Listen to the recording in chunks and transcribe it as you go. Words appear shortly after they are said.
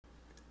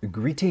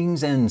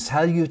Greetings and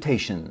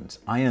salutations.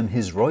 I am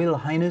His Royal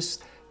Highness,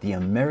 the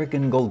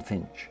American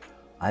Goldfinch.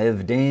 I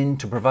have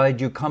deigned to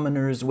provide you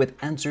commoners with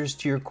answers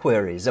to your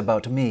queries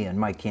about me and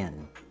my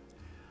kin.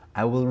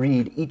 I will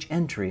read each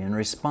entry and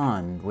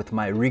respond with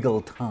my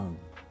regal tongue.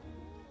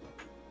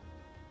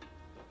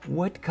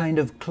 What kind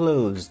of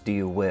clothes do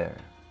you wear?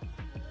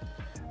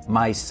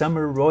 My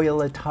summer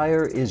royal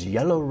attire is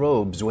yellow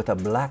robes with a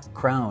black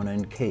crown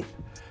and cape.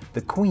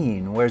 The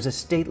Queen wears a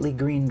stately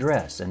green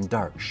dress and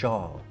dark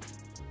shawl.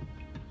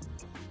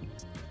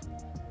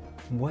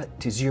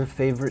 What is your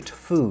favorite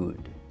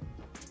food?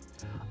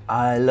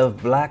 I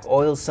love black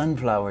oil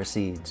sunflower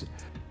seeds.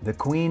 The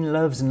Queen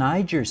loves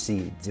Niger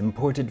seeds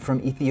imported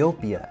from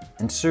Ethiopia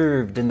and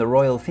served in the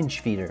royal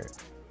finch feeder.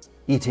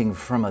 Eating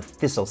from a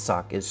thistle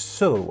sock is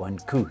so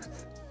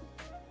uncouth.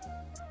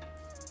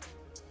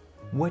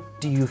 What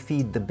do you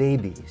feed the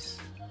babies?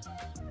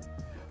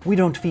 We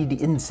don't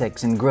feed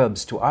insects and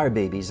grubs to our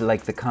babies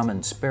like the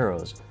common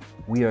sparrows.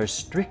 We are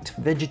strict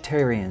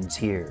vegetarians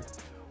here.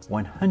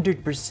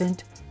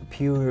 100%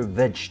 pure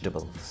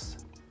vegetables.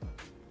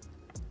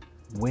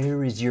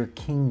 Where is your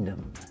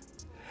kingdom?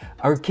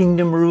 Our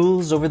kingdom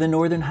rules over the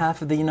northern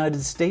half of the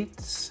United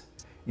States.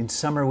 In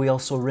summer, we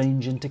also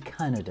range into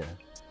Canada.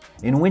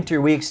 In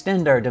winter, we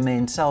extend our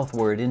domain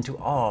southward into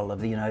all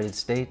of the United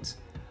States.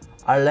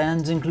 Our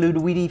lands include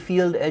weedy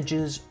field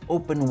edges,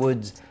 open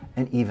woods,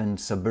 and even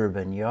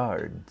suburban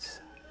yards.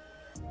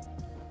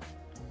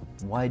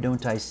 Why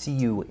don't I see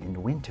you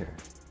in winter?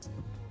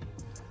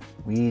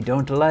 We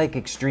don't like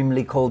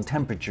extremely cold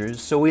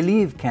temperatures, so we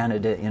leave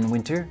Canada in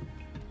winter.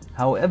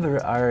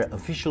 However, our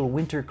official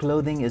winter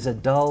clothing is a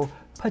dull,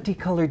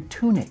 putty-colored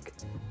tunic,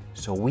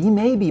 so we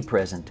may be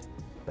present,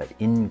 but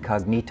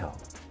incognito.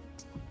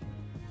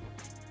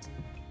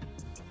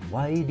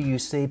 Why do you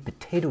say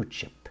potato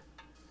chip?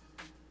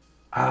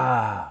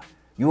 Ah,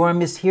 you are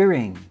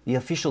mishearing. The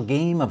official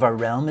game of our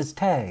realm is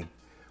tag.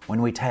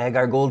 When we tag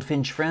our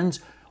goldfinch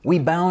friends, we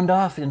bound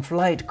off in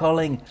flight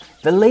calling,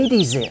 "The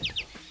lady's it,"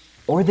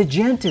 or "The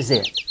gent is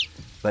it,"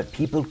 but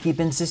people keep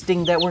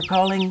insisting that we're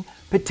calling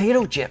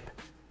potato chip.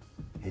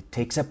 It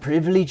takes a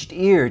privileged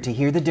ear to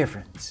hear the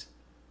difference.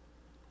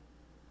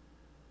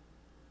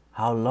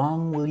 How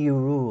long will you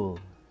rule?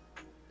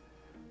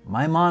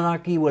 My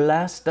monarchy will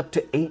last up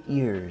to 8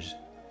 years.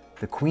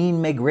 The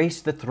Queen may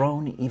grace the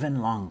throne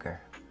even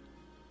longer.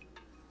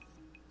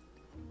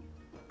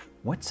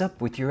 What's up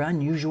with your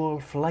unusual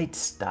flight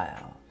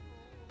style?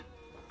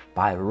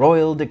 By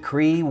royal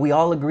decree, we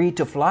all agree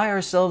to fly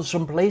ourselves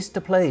from place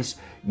to place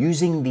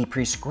using the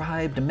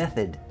prescribed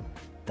method,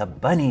 the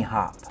bunny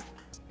hop.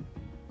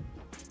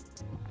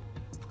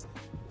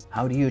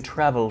 How do you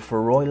travel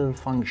for royal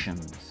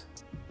functions?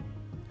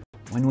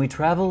 When we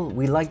travel,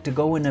 we like to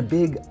go in a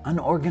big,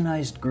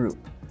 unorganized group.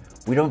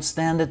 We don't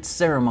stand at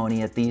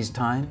ceremony at these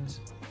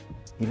times,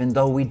 even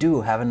though we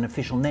do have an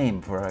official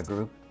name for our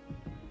group.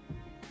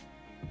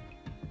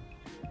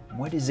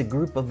 What is a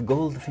group of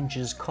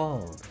goldfinches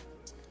called?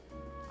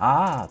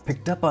 Ah,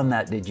 picked up on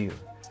that, did you?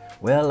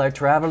 Well, our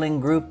traveling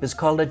group is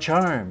called a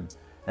charm,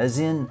 as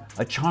in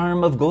a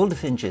charm of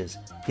goldfinches.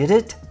 Get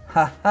it?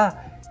 Ha ha!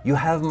 You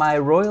have my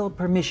royal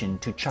permission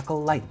to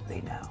chuckle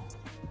lightly now.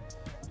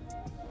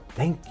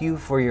 Thank you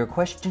for your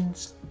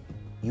questions.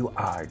 You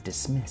are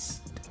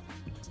dismissed.